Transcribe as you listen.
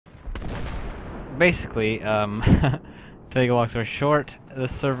basically, to make a long story short,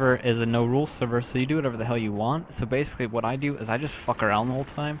 this server is a no-rule server, so you do whatever the hell you want. So basically, what I do is I just fuck around the whole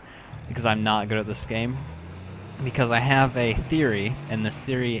time, because I'm not good at this game. Because I have a theory, and this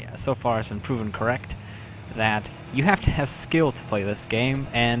theory so far has been proven correct, that you have to have skill to play this game,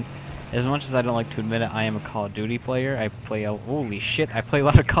 and as much as I don't like to admit it, I am a Call of Duty player. I play holy shit, I play a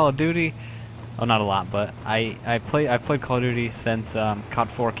lot of Call of Duty. Oh, not a lot, but I've played Call of Duty since COD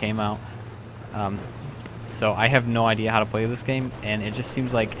 4 came out. So I have no idea how to play this game, and it just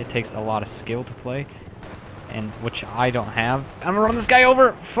seems like it takes a lot of skill to play, and which I don't have. I'm gonna run this guy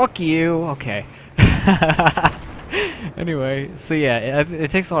over. Fuck you. Okay. Anyway, so yeah,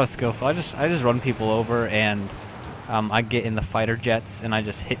 it takes a lot of skill. So I just run people over, and I get in the fighter jets, and I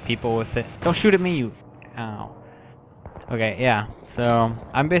just hit people with it. Don't shoot at me, you. Ow. Okay, yeah. So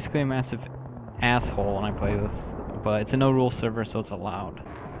I'm basically a massive asshole when I play this, but it's a no-rule server, so it's allowed.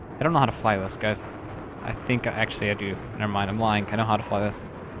 I don't know how to fly this, guys. I think actually I do. Never mind, I'm lying. I know how to fly this.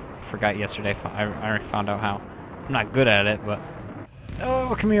 I forgot yesterday. I already found out how. I'm not good at it, but.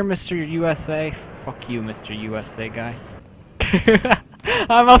 Oh, come here, Mr. USA. Fuck you, Mr. USA guy.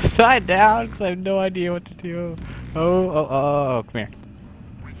 I'm upside down because I have no idea what to do. Oh, come here.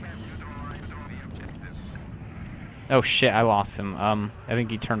 Oh shit, I lost him. I think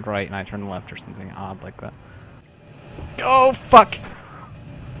he turned right and I turned left or something odd like that. Oh, fuck!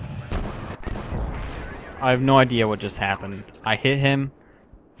 I have no idea what just happened. I hit him.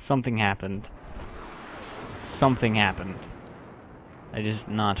 Something happened. Something happened. I'm just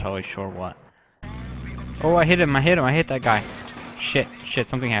not totally sure what. Oh, I hit him, I hit that guy. Shit,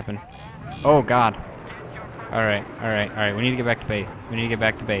 something happened. Oh, God. Alright, we need to get back to base. We need to get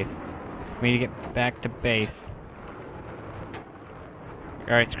back to base.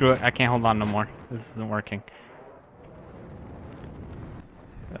 Alright, screw it, I can't hold on no more. This isn't working.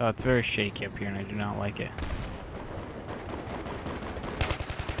 It's very shaky up here and I do not like it.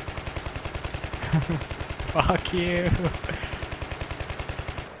 Fuck you!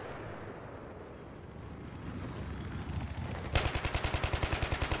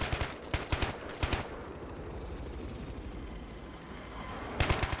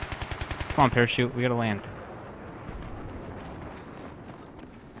 Come on, parachute, we gotta land.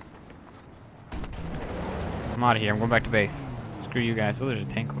 I'm out of here, I'm going back to base. Screw you guys. Oh, there's a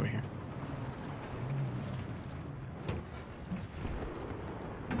tank over here.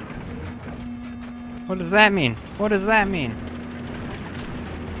 What does that mean? What does that mean?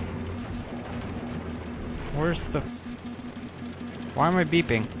 Where's the... Why am I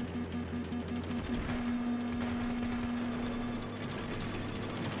beeping?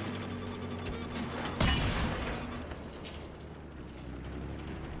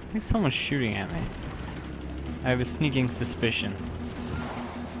 I think someone's shooting at me. I have a sneaking suspicion.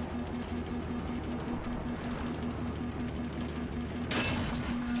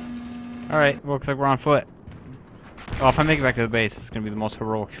 Alright, looks like we're on foot. Well, if I make it back to the base, it's gonna be the most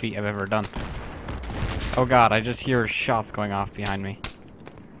heroic feat I've ever done. Oh god, I just hear shots going off behind me.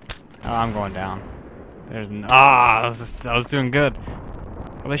 Oh, I'm going down. There's an... I was doing good.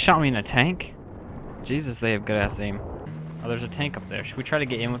 Oh, they shot me in a tank? Jesus, they have good ass aim. Oh, there's a tank up there. Should we try to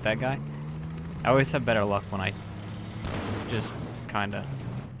get in with that guy? I always have better luck when I just kinda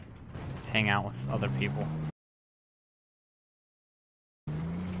hang out with other people.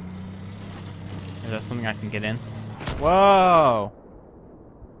 Is that something I can get in? Whoa!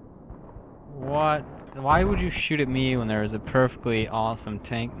 What? Why would you shoot at me when there is a perfectly awesome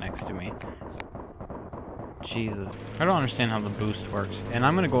tank next to me? Jesus. I don't understand how the boost works. And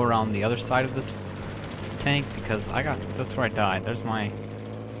I'm gonna go around the other side of this tank because that's where I died. There's my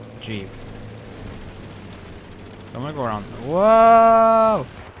Jeep. So I'm gonna go around. Whoa!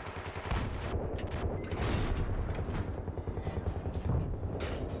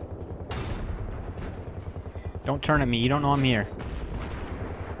 Don't turn at me, you don't know I'm here.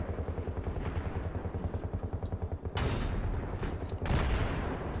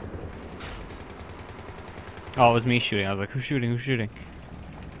 Oh, it was me shooting. I was like, who's shooting? Who's shooting?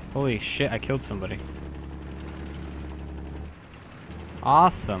 Holy shit, I killed somebody.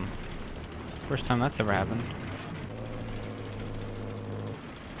 Awesome. First time that's ever happened.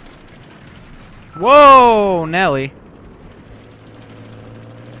 Whoa, Nelly.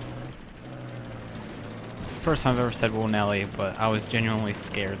 It's the first time I've ever said whoa, Nelly, but I was genuinely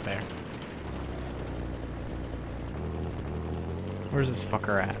scared there. Where's this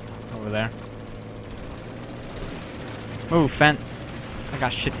fucker at? Over there. Move, fence. I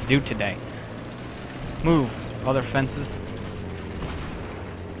got shit to do today. Move, other fences.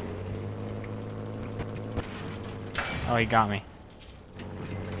 Oh, he got me.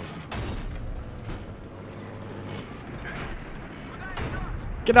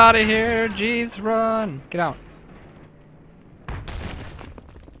 Get out of here, Geaves, run! Get out.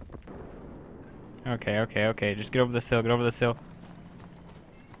 Okay. Just get over this hill, get over this hill.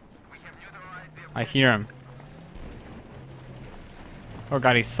 I hear him. Oh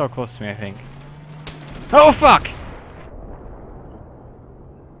god, he's so close to me, I think. Oh fuck!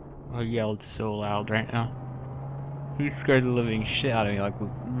 I yelled so loud right now. He scared the living shit out of me, like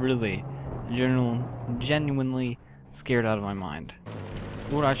really, genuinely scared out of my mind.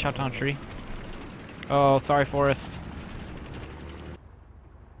 Ooh, I shot down a tree. Oh, sorry, Forrest.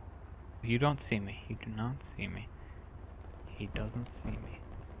 You don't see me. You do not see me. He doesn't see me.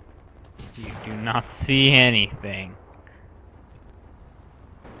 You do not see anything.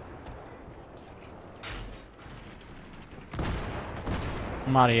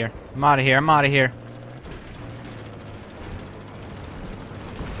 I'm out of here. I'm out of here. I'm out of here.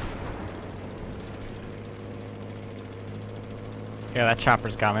 Yeah, that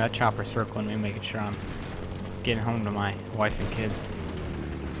chopper's got me. That chopper's circling me, making sure I'm getting home to my wife and kids.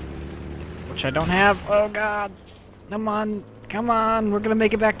 Which I don't have. Oh god. Come on. Come on. We're gonna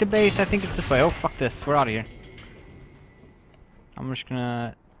make it back to base. I think it's this way. Oh, fuck this. We're out of here. I'm just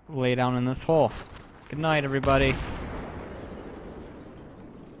gonna lay down in this hole. Good night, everybody.